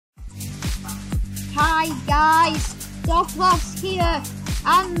Hi guys, Dogloss here,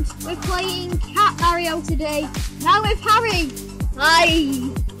 and we're playing Cat Mario today. Now with Harry. Hi.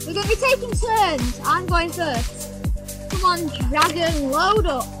 We're going to be taking turns. I'm going first. Come on, Dragon, load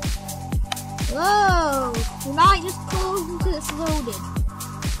up. Whoa, we might just close until it's loaded.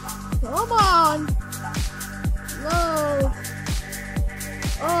 Come on. Load.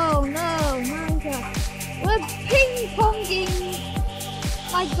 Oh no, my god. We're ping-ponging.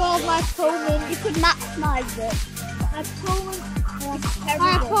 My god, my opponent. You could maximize it.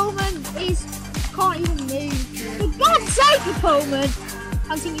 My opponent can't even move. For God's sake, opponent!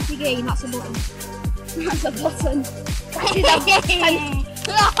 Continue the game, that's a button. That's a button. So,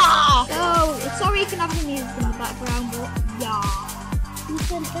 sorry you can have the music in the background, but yeah. You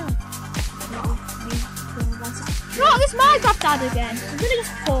turn it down. No, this Minecraft died again. I'm gonna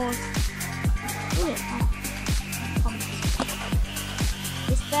just pause.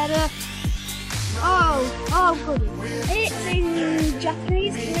 It's better. Oh, goody. It's in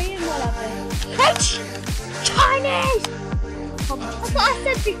Japanese, Korean, whatever. Chinese! That's what I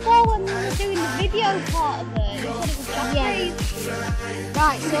said before when we were doing the video part of it. You said it was Japanese. Yeah.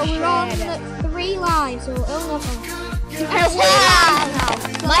 Right, so we're on 3 lives, so we'll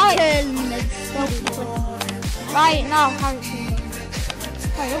My turn. Right, now, Harry.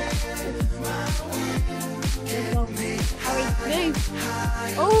 Hurry up. Harry, move.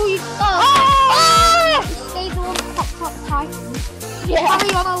 Oh, you... Oh! Stay the one top tight. Yeah.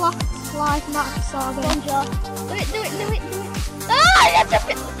 Harry on a last life match, so Do it. Ah, that's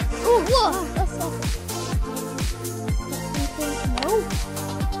a... Oh, whoa. That's so... No.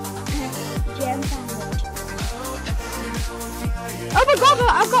 Gem sandwich. Oh my god,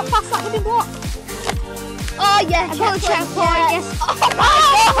 I got past that wooden block. Oh, yeah. I got a checkpoint, yes. Oh,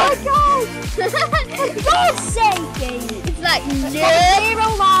 my god. For God's sake, It's like, it's no. got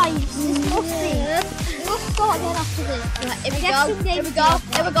 0 lives. This must be. We must start again after this. Right, here we Get go.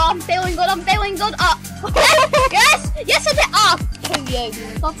 I'm feeling good. Oh. Yes, I did. Oh, kill you.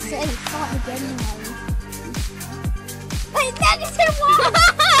 For God's sake, start again now. Wait, -1.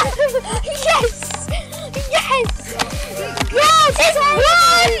 Yes! Yes, it's 1.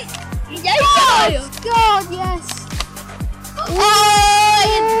 Yes. God, yes. Oh,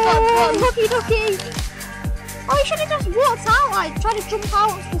 Lucky ducky. Oh, you should have just walked out, like, try to jump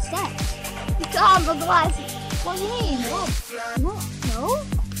out of the steps. you can't, otherwise. What do you mean? What? No? What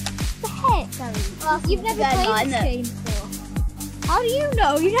the heck, Barry? Well, You've never yeah, played no, this game before. How do you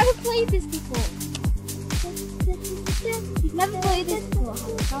know? You've never played this before. You've never played this before.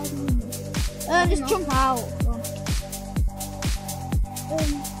 How do you know? Just jump out.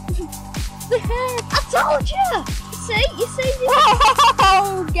 I told you! You see?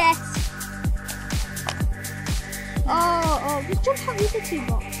 Oh, guess. Oh, just jump out with the 2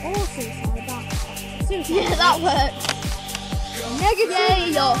 box. Oh, suicide, that. Suicide. Yeah, that works.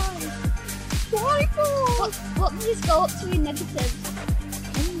 Negative. Yeah. Why for? What does this go up to in negatives?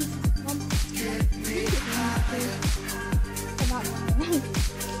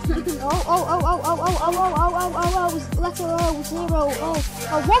 Letter O, 0.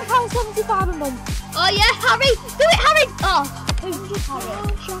 £1.75 a month. Oh yeah, Harry! Do it, Harry! Oh,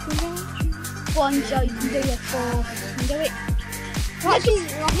 go on, Joe, you can do it. 4. You can do it.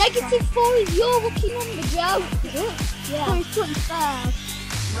 -4 is your lucky number, Joe. Is it? Yeah. Oh, it's 25.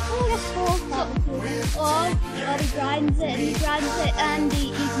 Oh, that's 4. Oh, he grinds it, and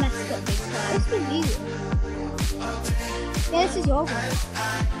he's messed up big time. It's been easy. Yeah, this is your one.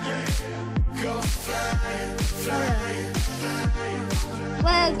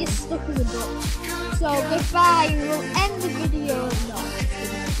 Well, you're stuck with a duck. So goodbye. We'll end the video now.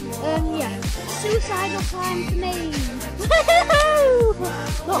 Yeah. Suicidal time for me.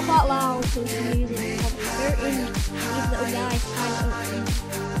 Not that loud, because the music is probably hurting these little guys trying to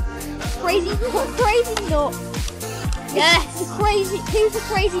crazy nut. Yes. Who's the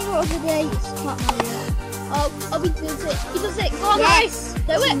crazy nut of the day? It's Cat Mario. Oh, he does it. He does it. Go on, Yes. guys.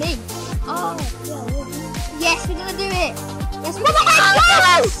 Do it. Me. Oh, yeah. Yes, we're gonna do it. Yes, we're What the heck,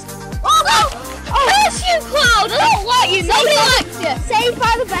 guys? Oh no! Curse you, Cloud! I don't like you. Nobody likes you. Saved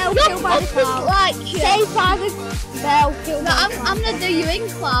by the bell, Your killed by the husband cloud. likes you. Saved by the bell, killed No, by the I'm gonna do you in,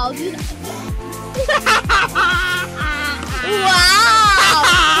 Cloud. Wow!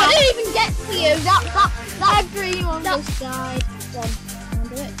 I didn't even get to you. That green one just died.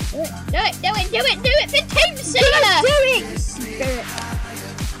 Do it for Team Do Singer! it! Spirit.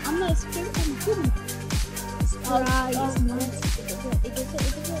 I'm not a spirit, I'm good. Right, Oh, it's nice. It does it.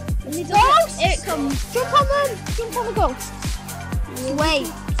 And he does Ghosts! it. Here it comes. Jump on them! Jump on the ghosts. Wait.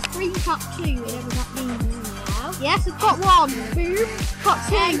 Screen cap 2, whatever that means. Now. Yes, I've got 1. Boom. Got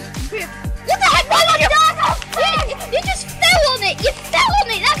 2. Boom. What the heck? Why on you just fell on it. You fell on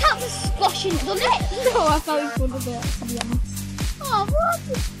it. That counts as squashing, doesn't it? No, I fell in front of it, to be honest. Oh, what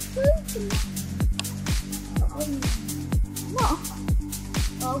is What?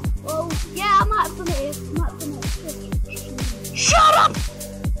 Oh, yeah, I might have done it here. Shut up!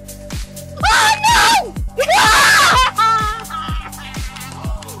 Oh, no!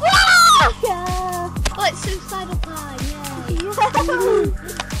 Yeah. Oh, it's suicidal time, yeah.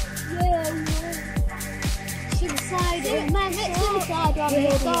 Suicidal, man, it's suicidal.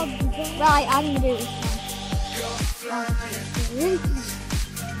 Right, I'm gonna do it this time.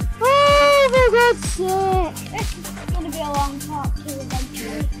 Oh, for God's sake! This is gonna be a long part too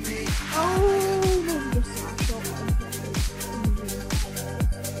eventually. Oh, just so short.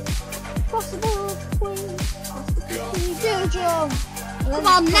 Possible win. Do jump. Come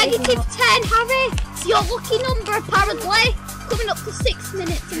on, negative 10, Harry. It's your lucky number, apparently. Coming up to 6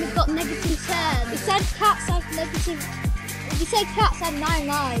 minutes and we've got negative 10. He said cats have negative. He said cats have 9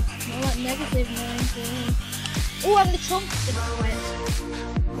 lives. No, like negative 9. Oh, I'm the trump.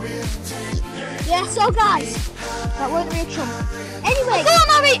 Yeah, so guys, that weren't real trump. Anyway, Go on,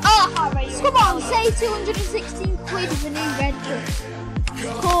 Harry. Oh, Harry. come on, say 216 quid is the new red truck.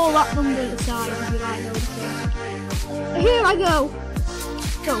 Call that number at the side if you like noticing. Here I go.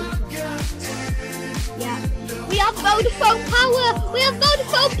 Go. Yeah. We have Vodafone power. We have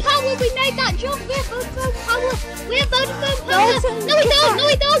Vodafone power. We made that jump. We have Vodafone power. We have Vodafone power. No, we don't. No,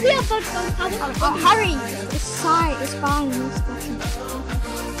 we don't. We have Vodafone power. Oh, Harry, it's fine. It's fine.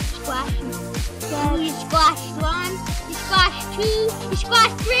 Splash. Yeah. You splashed 1. You splashed 2. You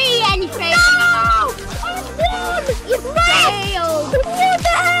splashed 3. And you failed. No! I won! You failed. What the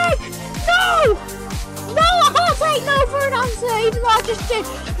heck? No! No, I can't take no for an answer, even though I just did.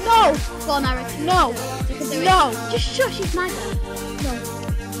 No! Go on, Harry. No! You can do it. No! Just shush. It's my turn. No!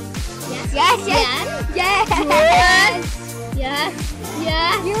 Yes. Yes! Yes! Yes. Yes. Yes.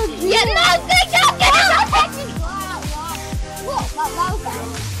 You're Yeah, no, get out. What? That was bad.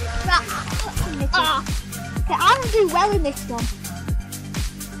 Okay, I'm gonna do well in this one.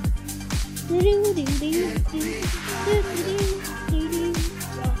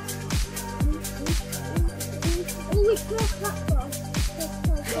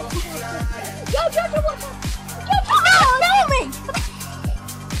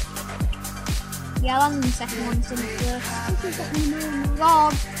 Yeah, I'm in the second one, so the first.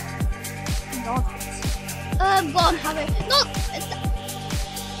 God. Go on, Harry. No.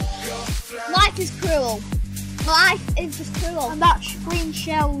 Life is cruel. Life is just cruel. And that green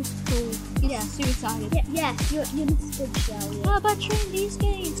shell's cool. Yeah. Suicided. Yeah, you're Mr. Good Shell. Yeah. How about trying these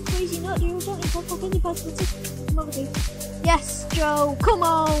games? Crazy not you don't need to pop any possibility. Yes, Joe, come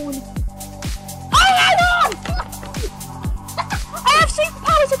on! Oh, I won! I have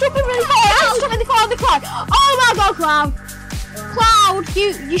superpowers to jump in really far. I jump in the cloud, Oh my God, Cloud! Cloud,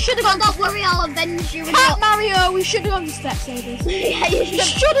 you should have gone. Don't worry, I'll avenge you. Cat Mario, we should have gone to Specsavers. Yeah, you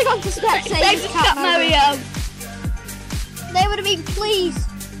should have gone to Specsavers. Cat Mario. They would have been pleased.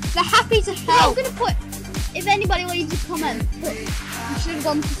 They're happy to I'm help. gonna put. If anybody leaves a comment, put, you should have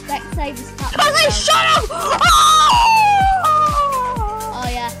gone to Specsavers. Cat But they Mario. shut up! Oh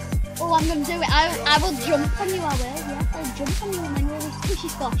yeah. Oh, I'm gonna do it. I will jump on you. I will. Yeah, I'll jump on you and then you'll squishy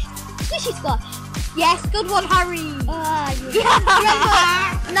squash. Squishy squash. Yes, good one, Harry. Do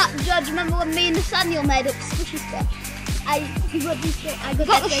you remember when me and Nathaniel made up squishy squash? I got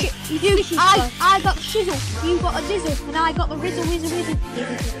the squishy squash. I got the shizzle, you got a dizzle, and I got the rizzle.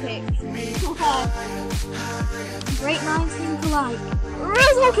 Great minds think alike.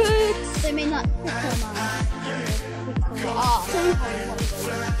 Rizzle kids! They mean that pickle man.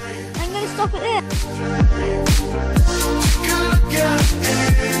 I'm gonna stop it there.